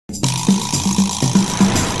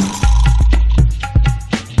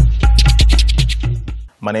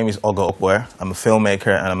My name is Ogo Okpue. I'm a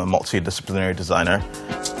filmmaker and I'm a multi-disciplinary designer.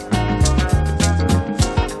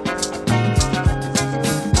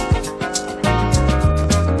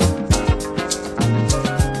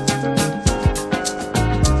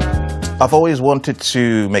 I've always wanted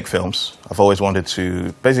to make films. I've always wanted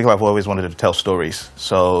to tell stories.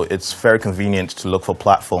 So it's very convenient to look for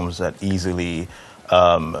platforms that easily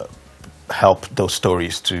help those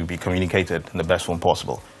stories to be communicated in the best form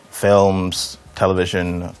possible. Films,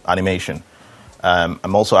 television, animation.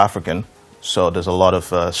 I'm also African, so there's a lot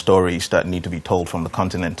of stories that need to be told from the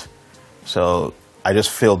continent. So I just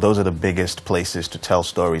feel those are the biggest places to tell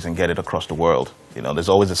stories and get it across the world. You know, there's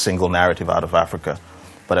always a single narrative out of Africa.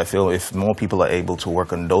 But I feel if more people are able to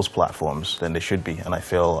work on those platforms, then they should be. And I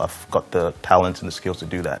feel I've got the talent and the skills to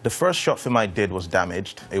do that. The first short film I did was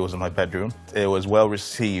Damaged. It was in my bedroom. It was well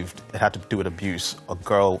received. It had to do with abuse. A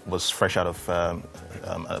girl was fresh out of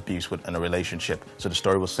abuse in a relationship. So the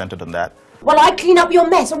story was centered on that. Well, I clean up your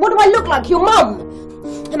mess. And what do I look like? Your mum?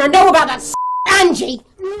 And I know about that Angie.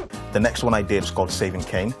 The next one I did was called SAVING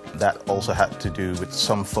CAIN. That also had to do with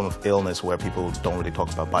some form of illness where people don't really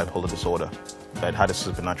talk about bipolar disorder. It had a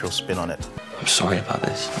supernatural spin on it. I'm sorry about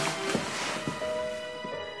this.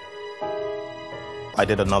 I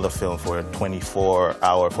did another film for a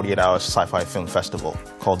 48-hour sci-fi film festival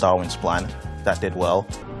called Darwin's Plan. That did well.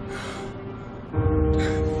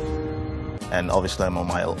 And obviously I'm on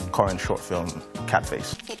my current short film,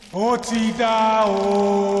 Catface.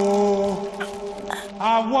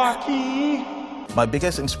 My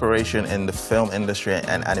biggest inspiration in the film industry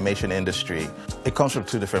and animation industry, it comes from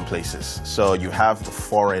two different places. So you have the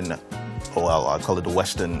foreign, well, I call it the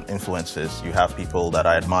Western influences. You have people that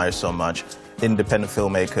I admire so much, independent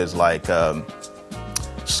filmmakers like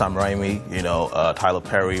Sam Raimi, you know, Tyler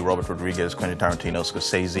Perry, Robert Rodriguez, Quentin Tarantino,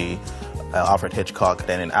 Scorsese, Alfred Hitchcock.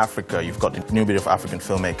 Then in Africa, you've got the new bit of African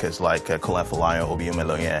filmmakers like Colin Folayo, Obi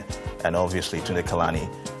Meloye, and obviously Tunde Kalani.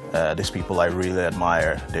 These people I really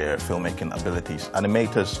admire their filmmaking abilities.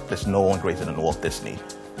 Animators, there's no one greater than Walt Disney.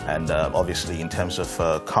 And obviously in terms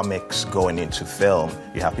of comics going into film,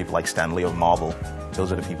 you have people like Stan Lee of Marvel.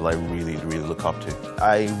 Those are the people I really, really look up to.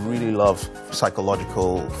 I really love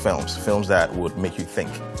psychological films, films that would make you think.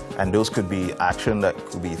 And those could be action, that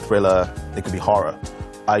could be thriller, they could be horror.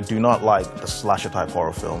 I do not like the slasher type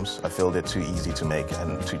horror films. I feel they're too easy to make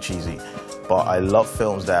and too cheesy. But I love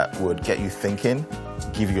films that would get you thinking,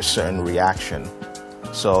 give you a certain reaction.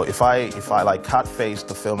 So if I like Catface,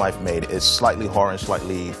 the film I've made, is slightly horror and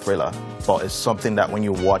slightly thriller, but it's something that when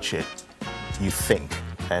you watch it, you think,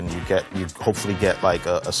 and you hopefully get like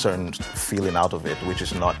a certain feeling out of it, which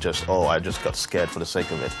is not just, oh, I just got scared for the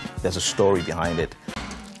sake of it. There's a story behind it.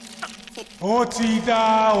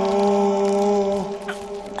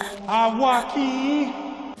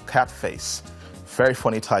 Catface. Very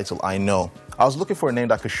funny title, I know. I was looking for a name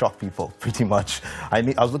that could shock people, pretty much. I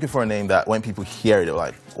was looking for a name that when people hear it, they're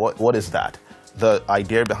like, what is that? The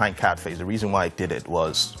idea behind Catface, the reason why I did it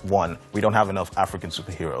was, one, we don't have enough African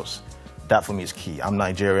superheroes. That for me is key. I'm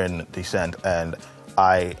Nigerian descent and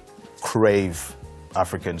I crave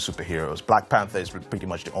African superheroes. Black Panther is pretty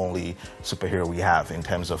much the only superhero we have in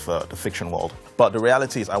terms of the fiction world. But the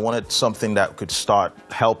reality is I wanted something that could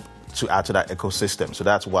help to add to that ecosystem. So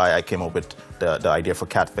that's why I came up with the idea for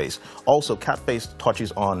Catface. Also, Catface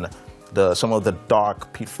touches on some of the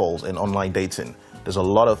dark pitfalls in online dating. There's a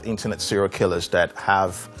lot of internet serial killers that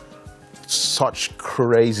have such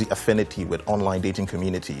crazy affinity with online dating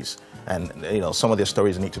communities. And you know, some of their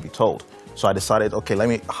stories need to be told. So I decided, okay, let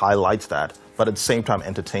me highlight that, but at the same time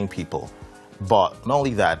entertain people. But not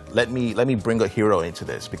only that, let me bring a hero into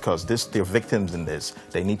this, because they're victims in this.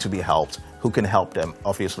 They need to be helped. Who can help them?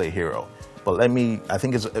 Obviously a hero. But I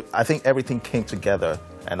think everything came together,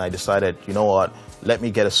 and I decided, you know what? Let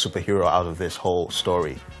me get a superhero out of this whole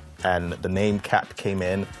story. And the name Cat came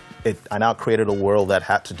in. I now created a world that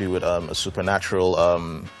had to do with a supernatural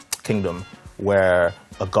kingdom where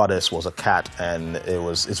a goddess was a cat, and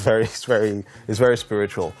it's very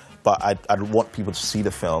spiritual. But I want people to see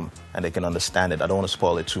the film and they can understand it. I don't want to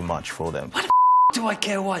spoil it too much for them. Why the f do I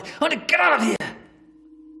care why? I want to get out of here!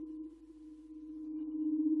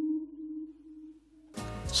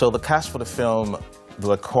 So the cast for the film, they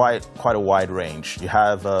were quite a wide range. You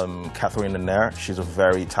have Catherine Deneuve. She's a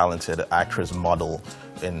very talented actress, model,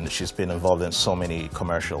 and she's been involved in so many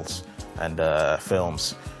commercials and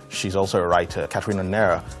films. She's also a writer. Catherine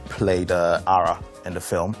Deneuve played Ara in the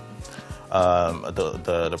film.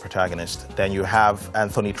 The protagonist. Then you have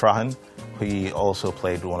Anthony Trahan. He also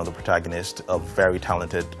played one of the protagonists, a very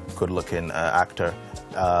talented, good-looking actor.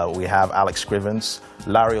 We have Alex Scrivens,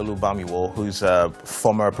 Larry Olubamiwo, who's a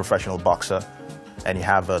former professional boxer. and you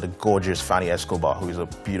have the gorgeous Fanny Escobar, who is a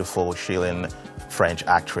beautiful Chilean French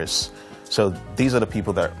actress. So these are the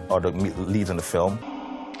people that are the leads in the film.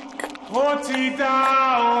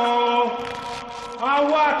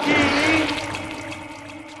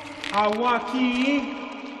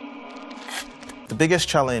 The biggest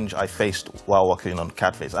challenge I faced while working on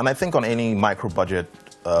Catface, and I think on any micro-budget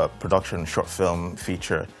production, short film,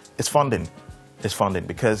 feature, is funding. It's funding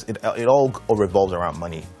because it all revolves around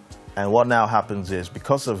money. And what now happens is,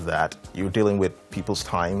 because of that, you're dealing with people's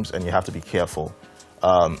times and you have to be careful.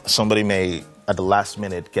 Somebody may, at the last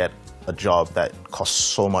minute, get a job that costs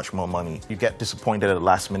so much more money. You get disappointed at the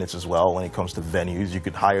last minute as well when it comes to venues. You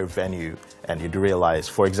could hire a venue and you'd realize,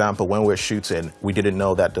 for example, when we're shooting, we didn't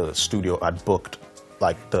know that the studio had booked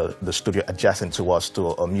like the studio adjacent to us to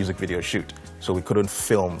a music video shoot. So we couldn't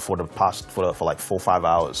film for like 4 or 5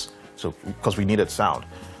 hours. So because we needed sound.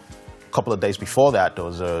 A couple of days before that, there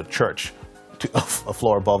was a church a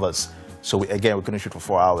floor above us. So we couldn't shoot for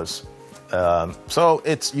 4 hours. So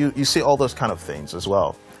you see all those kind of things as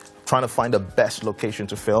well. Trying to find the best location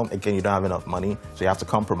to film, again, you don't have enough money, so you have to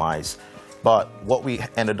compromise. But what we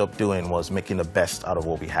ended up doing was making the best out of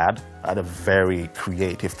what we had. I had a very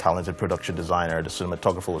creative, talented production designer. The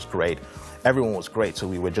cinematographer was great. Everyone was great, so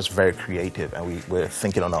we were just very creative, and we were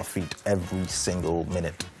thinking on our feet every single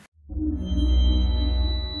minute.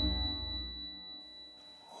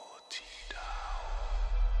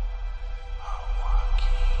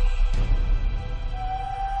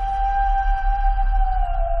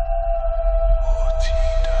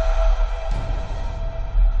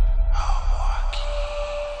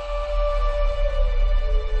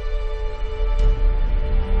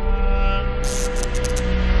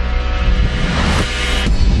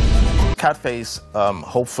 Catface,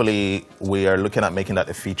 hopefully we are looking at making that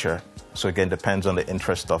a feature. So again, depends on the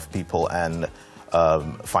interest of people and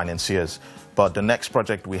financiers. But the next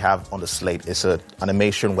project we have on the slate is an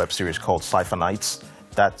animation web series called Cypher Nights.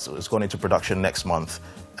 That is going into production next month,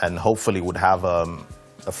 and hopefully would have 1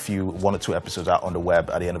 or 2 episodes out on the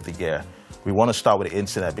web at the end of the year. We want to start with the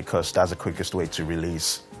internet because that's the quickest way to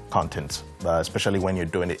release content, especially when you're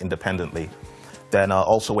doing it independently. Then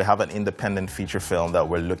also we have an independent feature film that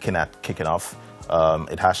we're looking at kicking off.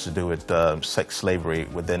 It has to do with sex slavery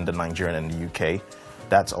within the Nigerian and the UK.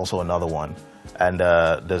 That's also another one. And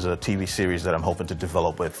there's a TV series that I'm hoping to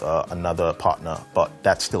develop with another partner, but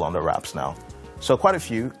that's still on the wraps now. So quite a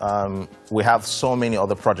few. We have so many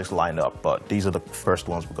other projects lined up, but these are the first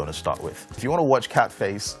ones we're going to start with. If you want to watch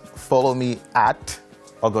Catface, follow me at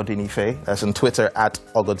Ogo Dinife. That's on Twitter at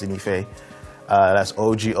Ogo Dinife. That's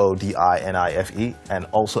OGODINIFE, and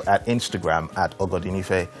also at Instagram at Ogo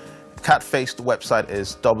Dinife. Catface, the website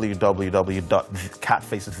is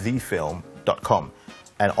www.catfacethefilm.com,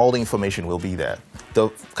 and all the information will be there. The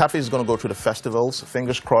Catface is going to go through the festivals.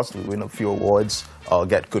 Fingers crossed, we win a few awards,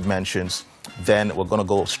 get good mentions. Then we're going to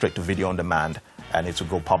go straight to video on demand, and it will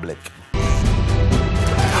go public.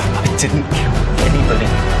 I didn't kill anybody.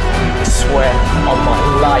 I swear on my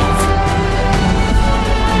life.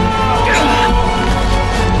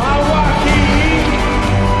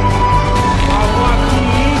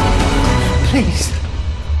 Please,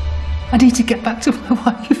 I need to get back to my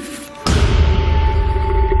wife.